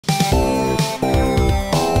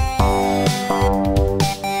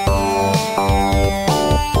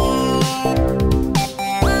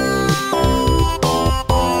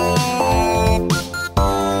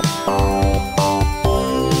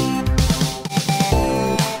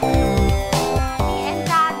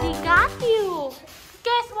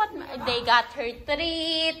got her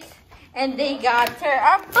treats. And they got her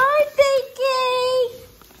a birthday cake.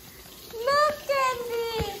 Look,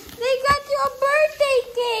 Candy. They got you a birthday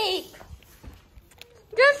cake.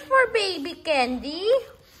 Just for baby Candy.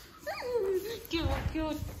 Cute,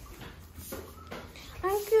 cute.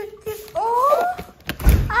 Ang cute, cute. Oh!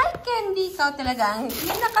 Ay, Candy. Ikaw talagang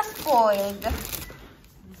hindi nakaspoiled.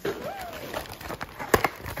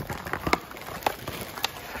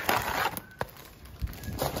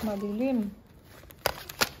 Madilim.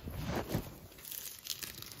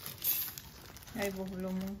 Ay, buhlo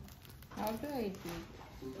mo. How do I do it?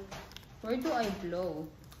 Where do I blow?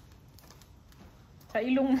 Sa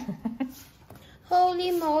ilong mo. Holy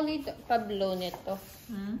moly, pa-blow nito.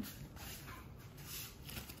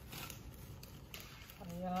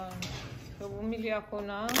 Ayan. So, bumili ako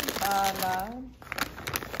ng salad,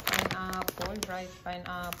 pineapple, dried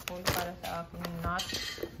pineapple para sa aking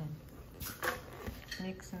nuts.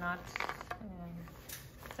 Mixed nuts. Ayan.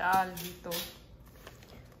 Sa dito.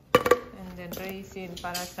 And then raisin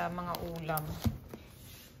para sa mga ulam.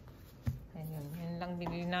 Ayun. Yan lang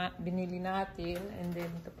binili natin. And then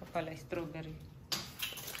ito pa pala strawberry.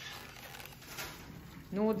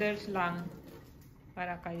 Noodles lang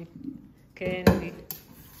para kay Candy.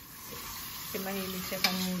 Kasi mahilig siya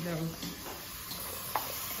sa noodles.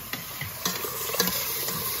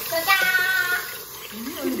 Tada!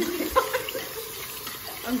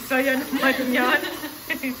 Ang saya naman yan.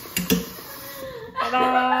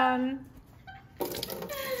 Tadan!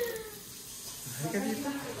 Halika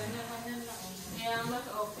dito. Kaya mas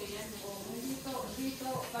okay yan. Dito,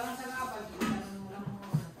 parang sa kapag.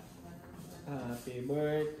 Happy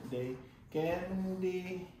birthday,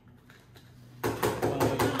 Candy.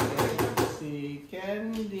 Si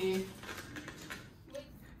Candy.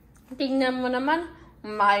 Tingnan mo naman.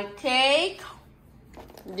 My cake.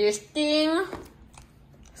 This thing.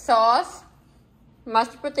 Sauce.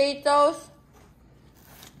 Mashed potatoes.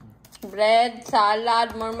 Bread,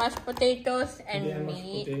 salad, more mashed potatoes, and Hindi,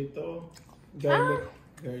 meat. mashed potato. Garlic.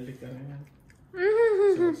 Garlic ano yan.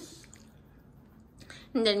 Sauce.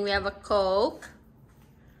 And then we have a Coke.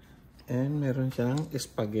 And meron siyang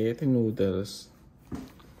spaghetti noodles.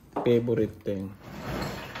 Favorite thing.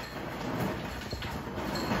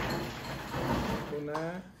 Ito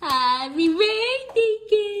na. Happy birthday,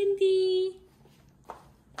 Candy!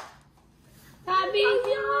 Happy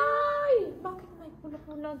birthday! Bakit may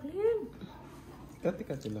pula-pula, Glenn?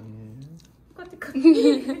 Kati-kati lang yan. Kati-kati.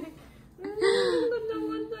 Ganda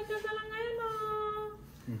mo sa lang ngayon, ah.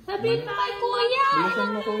 Sabihin mo kay Kuya! Bilisan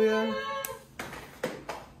mo, kuya.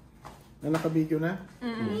 Naka-video na?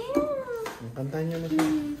 Kantahan niyo na siya.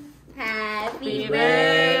 Happy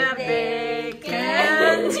birthday,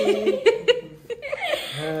 Candy!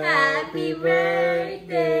 Happy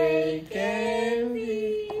birthday,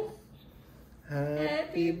 Candy!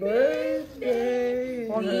 Happy birthday!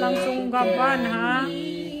 Huwag lang sunggaban, ha?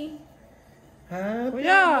 Happy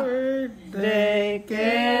Kuya! birthday,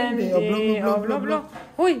 Candy! Oh, blow, blow, blow, blow.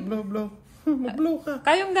 Huy! Blow, blow. Mag-blow ka.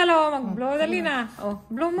 Kayong dalawa mag-blow. Dali na. Oh,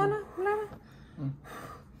 blow mo na. Wala na.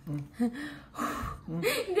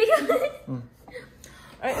 Hindi ka...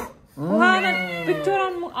 Ay, kuhanan.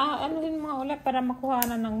 Picturean mo. Ano din mga ulit para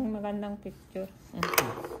makuhanan ng magandang picture.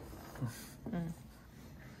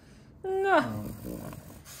 Na.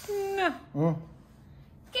 Na.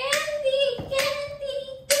 Candy! Candy!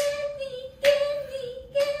 Candy! Candy!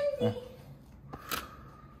 Candy!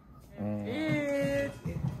 Eat.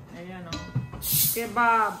 Ayan o.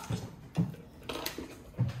 Kebab.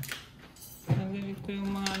 Nagilito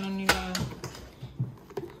yung mga ano nila.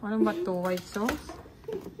 Ano ba to? White sauce?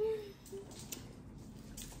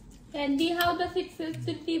 Candy, how does it feel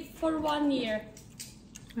to live for 1 year?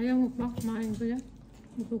 Ayaw mo pa. Kumain ko yan.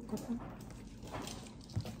 Buka pa.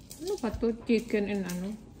 Ano ba to? Chicken and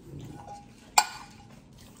ano?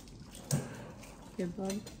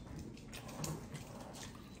 Kebab.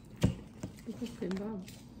 Ito kebab.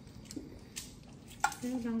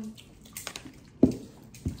 Kaya lang.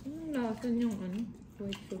 Anong lasa niyang ano?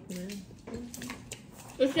 White sauce na yan.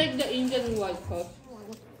 It's like the Indian white sauce.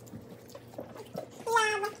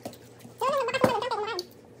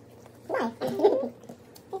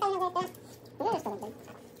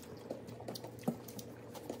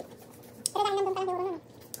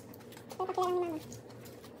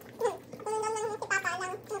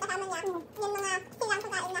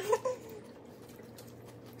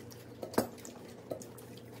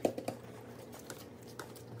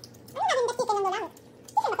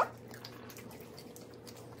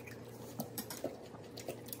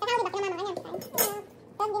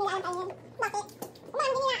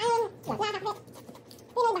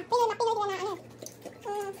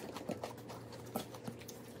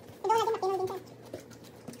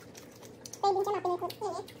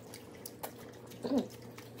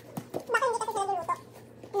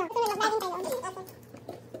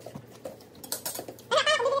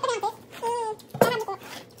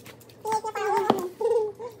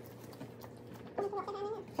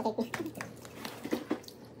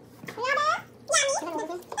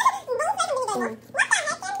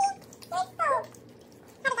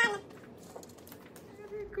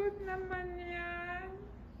 Very good naman yan.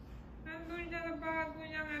 Nandun siya sa bago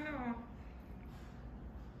niyang ano.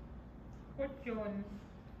 Kutsyon.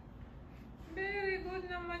 Very good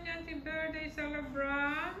naman yan si birthday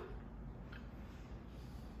celebrant.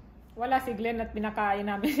 Wala si Glenn at pinakain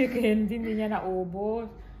namin si Candy. Hindi niya naubos.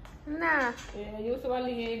 Na.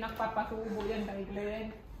 Usually, nagpapasubo yan kay Glenn.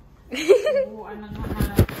 Subuan na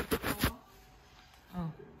naman. Oh.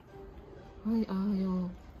 Ay, ayaw.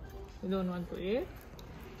 You don't want to eat?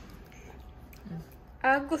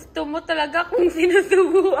 Gusto mo talaga kung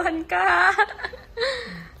sinusubuan ka.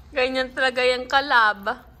 Ganyan talaga yung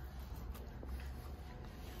kalab.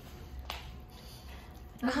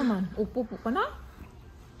 Baka man, upo ka na?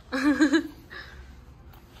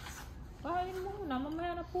 Kain mo na,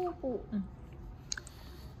 mamaya na pupo.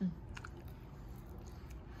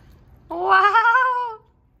 Wow!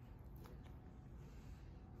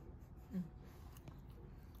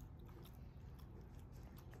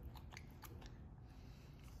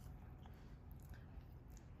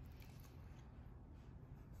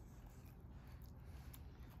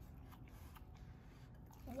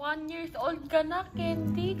 One years old ka na,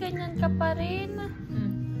 Candy. Ganyan ka pa rin.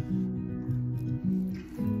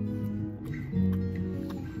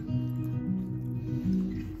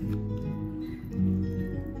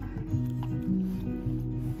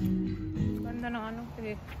 Ganda ng ano,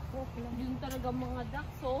 sige. Yung talaga mga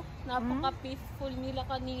ducks, oh. Napaka-peaceful nila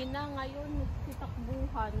kanina. Ngayon,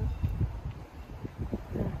 nagsitakbuhan.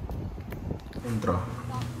 Intro.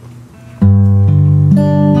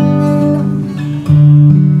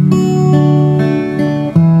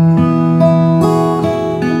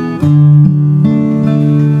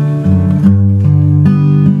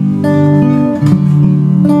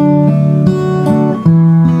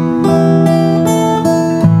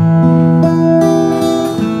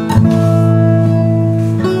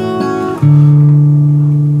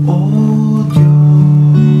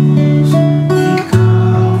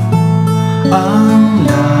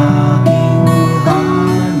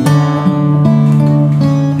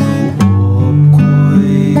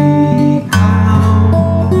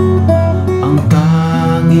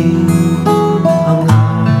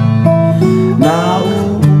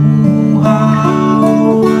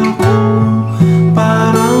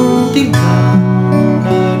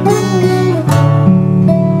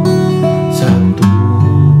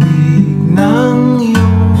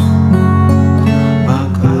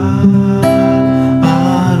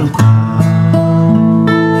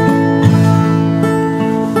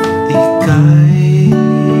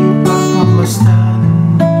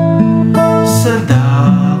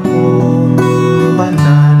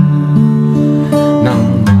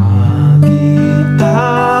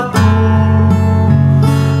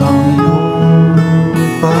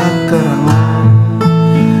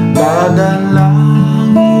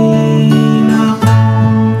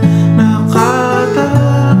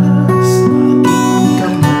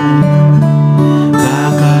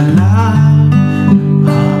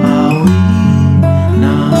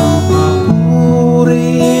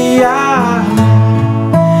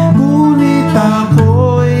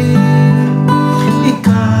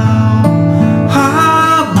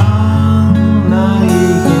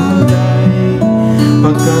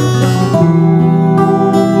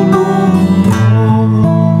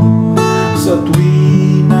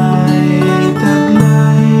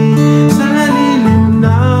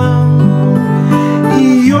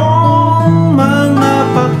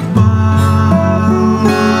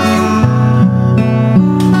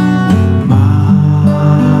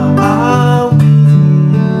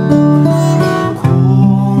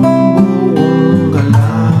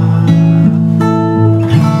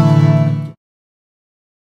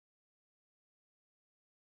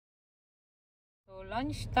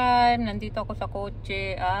 Lunchtime, nandito ako sa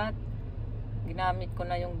kotse at ginamit ko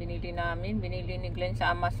na yung binili namin. Binili ni Glenn sa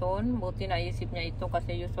Amazon. Buti naisip niya ito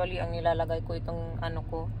kasi usually ang nilalagay ko itong ano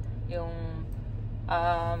ko, yung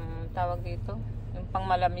tawag dito, yung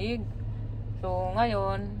pangmalamig. So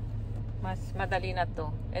ngayon, mas madali na to.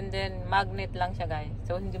 And then magnet lang siya, guys.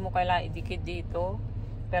 So hindi mo kailangan idikit dito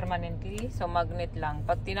permanently. So magnet lang.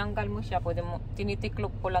 Pag tinanggal mo siya, pwede mo,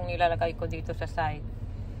 tinitiklop ko lang, nilalagay ko dito sa side.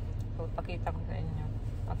 So pakita ko sa inyo.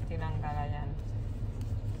 Pag tinanggal, ayan.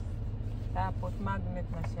 Tapos magnet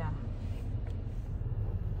na siya.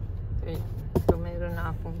 Ayan. So meron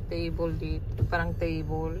na akong table dito. Parang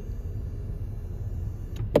table.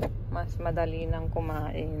 Mas madali nang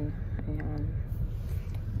kumain. Ayan.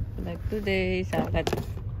 Like today, salad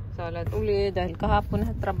ulit. Dahil kahapon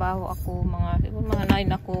na trabaho ako. Siguro mga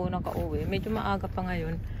 9 ako nakauwi. Medyo maaga pa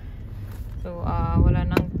ngayon. So wala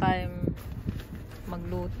nang time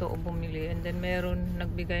magluto o bumili. And then meron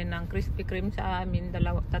nagbigay ng Krispy Kreme sa amin. 3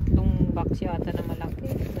 box yata na malaki.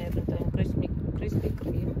 Meron tayong Krispy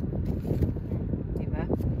Kreme. Diba?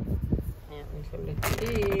 Ayan. So let's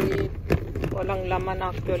eat. Walang laman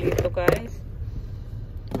actually ito guys.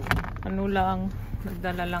 Ano lang.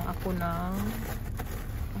 Nagdala lang ako ng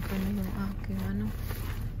ano yung aking ano.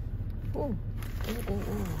 Oh.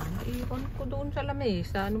 Naiwan ko doon sa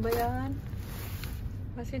lamesa. Ano ba yan?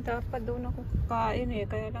 Kasi dapat doon ako kakain eh.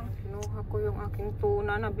 Kaya lang kinuha ko yung aking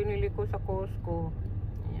tuna na binili ko sa Costco.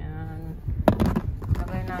 Ayan.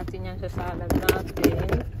 Lagay natin yan sa salad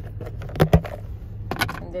natin.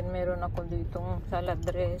 And then meron ako ditong salad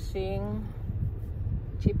dressing.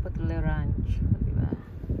 Chipotle ranch. Diba?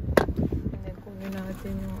 And then kunin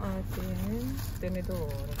natin yung ating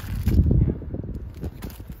tenedor. Ayan.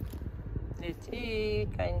 Let's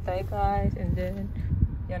eat. Kain tayo guys. And then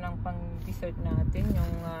yan ang pang dessert natin,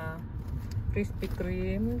 yung Krispy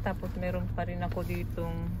Kreme. Tapos meron pa rin ako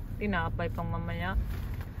ditong tinapay pang mamaya.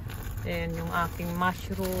 And yung aking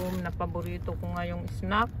mushroom na paborito ko ngayong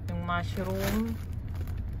snack, yung mushroom.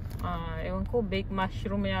 Ewan ko, baked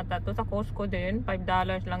mushroom yata to sa Costco din. $5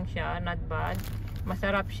 lang siya, not bad.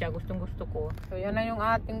 Masarap siya, gustong gusto ko. So yan na yung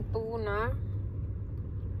ating tuna.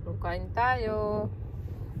 So kain tayo.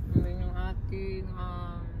 Yan yung ating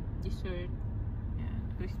dessert.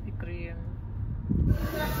 Krispy Kreme.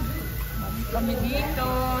 Kami dito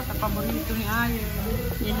sa paborito ni Ayon.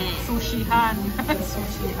 Sushihan.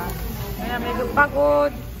 Sushihan. Kaya medyo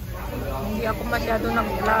pagod. Hindi ako masyado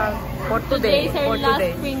nag-vlog. For today. Today's our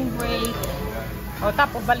last spring break. O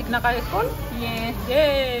tapos balik na kayo school? Yes.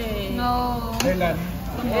 Yay! No. Kailan?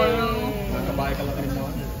 Tomorrow. Nakabahay ka lang rin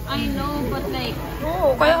naman. I know, but like...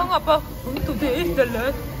 Oo, kaya nga pa. Today is the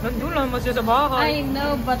last. Nandun lang masya sa bahay. I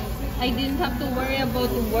know, but I didn't have to worry about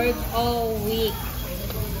work all week.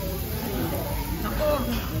 Ako,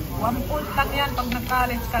 1 point lang yan pag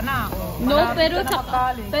nag-college ka na. No, Malapit pero ka na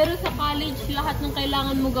pero sa college, lahat ng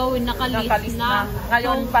kailangan mo gawin nakalist na.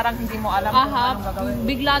 Ngayon So, parang hindi mo alam kung anong gagawin.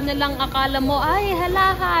 bigla na lang akala mo, ay,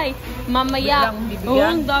 halahay. Mamaya, Biglang bibigyan.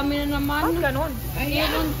 ang dami na naman. Ganun.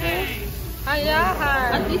 Ayun po.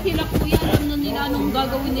 Ayahan. At least sila kuya, alam na nila anong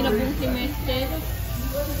gagawin nila buong semester.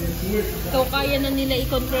 So, kaya na nila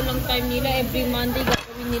i-control ang time nila. Every Monday,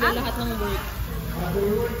 gagawin nila lahat ng work.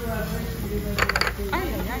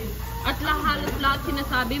 Ay. At halos lahat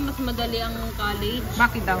sinasabi, mas madali ang college.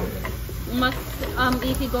 Bakit daw? Mas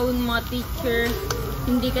easy going mga teacher.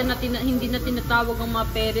 Hindi na tinatawag ang mga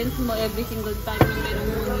parents mo every single time na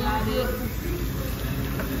merong mangyari.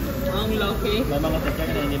 Ang laki. May mga teacher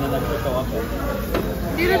na hindi na nag-show up.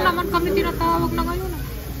 Hindi rin naman kami tinatawag na ngayon.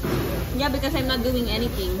 Yeah, because I'm not doing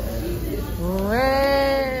anything.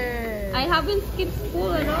 Wey! I haven't skipped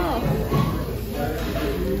school at all.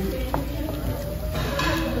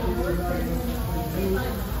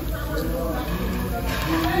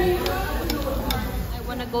 I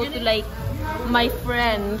wanna go to like my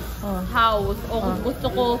friend's house. O kung gusto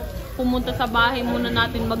ko pumunta sa bahay muna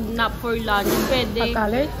natin mag-nap for lunch. Pwede.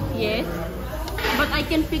 College? Yes. But I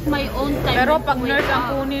can pick my own time. Pero to pag wake nurse ang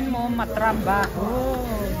up. kunin mo, matrabaho.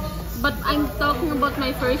 But I'm talking about my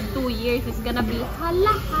first 2 years. It's gonna be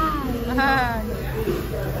halahay.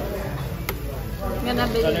 Gonna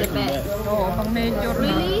be the best. Oo, pag major na.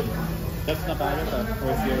 Really? Test na tayo sa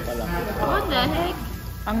first year pa lang. What the heck?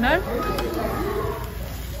 Ang nurse?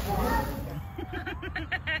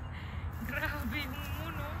 Grabe mo,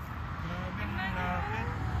 no?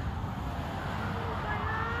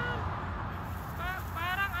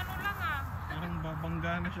 Parang ano lang ah. Parang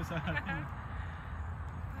babangga na siya sa akin.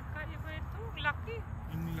 Kakaiba ito. Laki.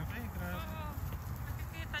 Ang laki, grabe. Oo.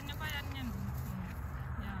 Nakikita niyo ba yan yan?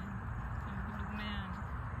 Yan. Yung bulog na yan.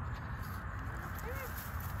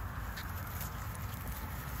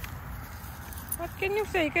 What can you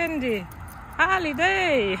say, Candy?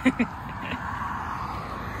 Holiday!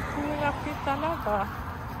 Ang laki talaga.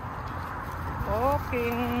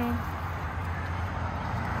 Walking.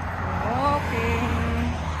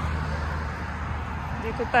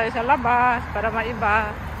 Dito tayo sa labas para maiba.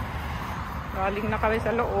 Galing na kami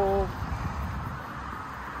sa loob.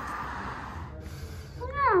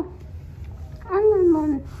 Ano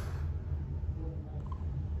naman?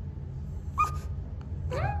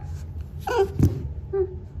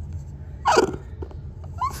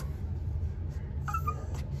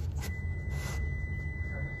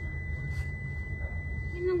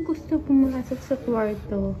 Parang gusto pumasok sa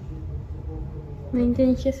kwarto.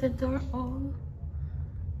 Nandiyan siya sa door. Oh.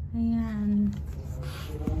 Ayan.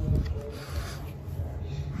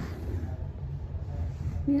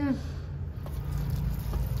 Na.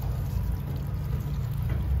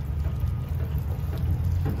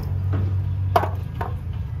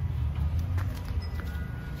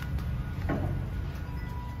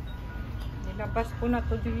 Nilabas ko na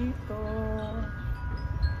to dito.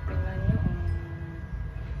 Tingnan nyo.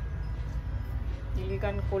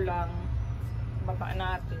 Diligan ko lang. Baba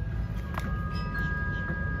natin.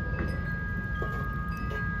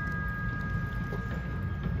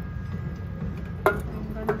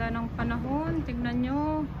 Ang ganda ng panahon. Tignan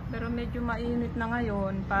nyo. Pero medyo mainit na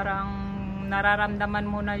ngayon. Parang nararamdaman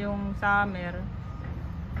mo na yung summer.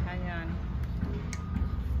 Ayan.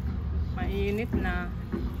 Mainit na.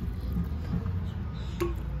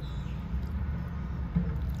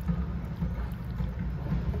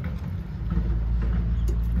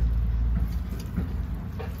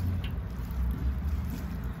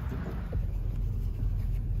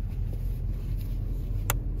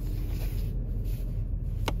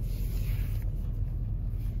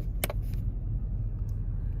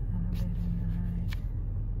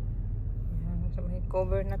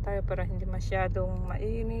 Cover na tayo para hindi masyadong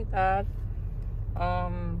mainit at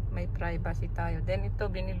may privacy tayo. Then ito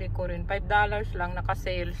binili ko rin $5 lang,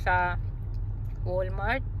 naka-sale sa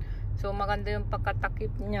Walmart. So maganda yung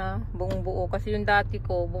pagkatakip niya, buong buo, kasi yung dati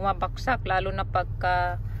ko bumabaksak lalo na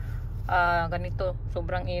pagka ganito,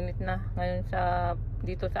 sobrang init na ngayon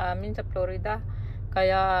dito sa amin sa Florida.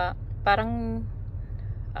 Kaya parang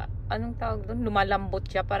anong tawag doon? Lumalambot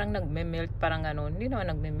siya, parang nagme-melt, parang gano'n. Hindi naman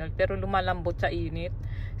nagme-melt, pero lumalambot sa init.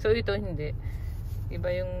 So ito hindi. Iba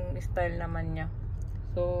yung style naman niya.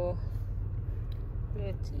 So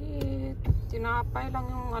let's eat. Tinapay lang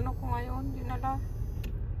yung ano ko ngayon, dinala.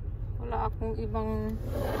 Wala akong ibang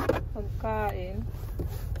pagkain.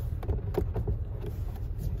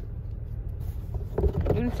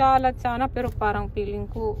 Yung salad sana, pero parang feeling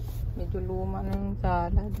ko medyo luma na yung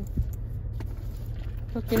salad.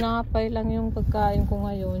 So, tinapay lang yung pagkain ko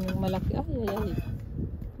ngayon. Yung malaki, yung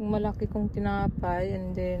malaki kong tinapay.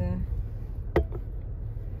 And then,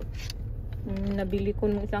 nabili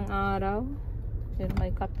ko nung isang araw. Then,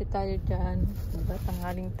 may kape tayo dyan. Diba?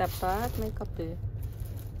 Tanghaling tapat, may kape.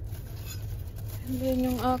 And then,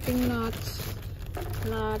 yung aking nuts,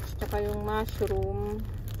 tsaka yung mushroom.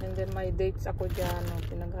 And then, may dates ako dyan.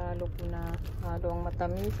 Pinaghalo ko na. Halo ang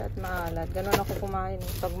matamis at maalat. Ganon ako kumain.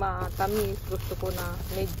 Pag matamis, gusto ko na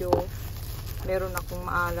medyo meron akong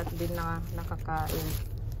maalat din na nakakain.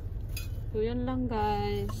 So, yan lang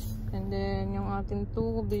guys. And then, yung ating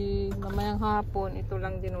tubig. Mamayang hapon, ito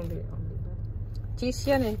lang din ulit. Cheese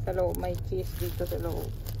yan sa loob. May cheese dito sa loob.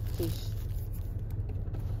 Cheese.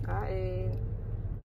 Kain.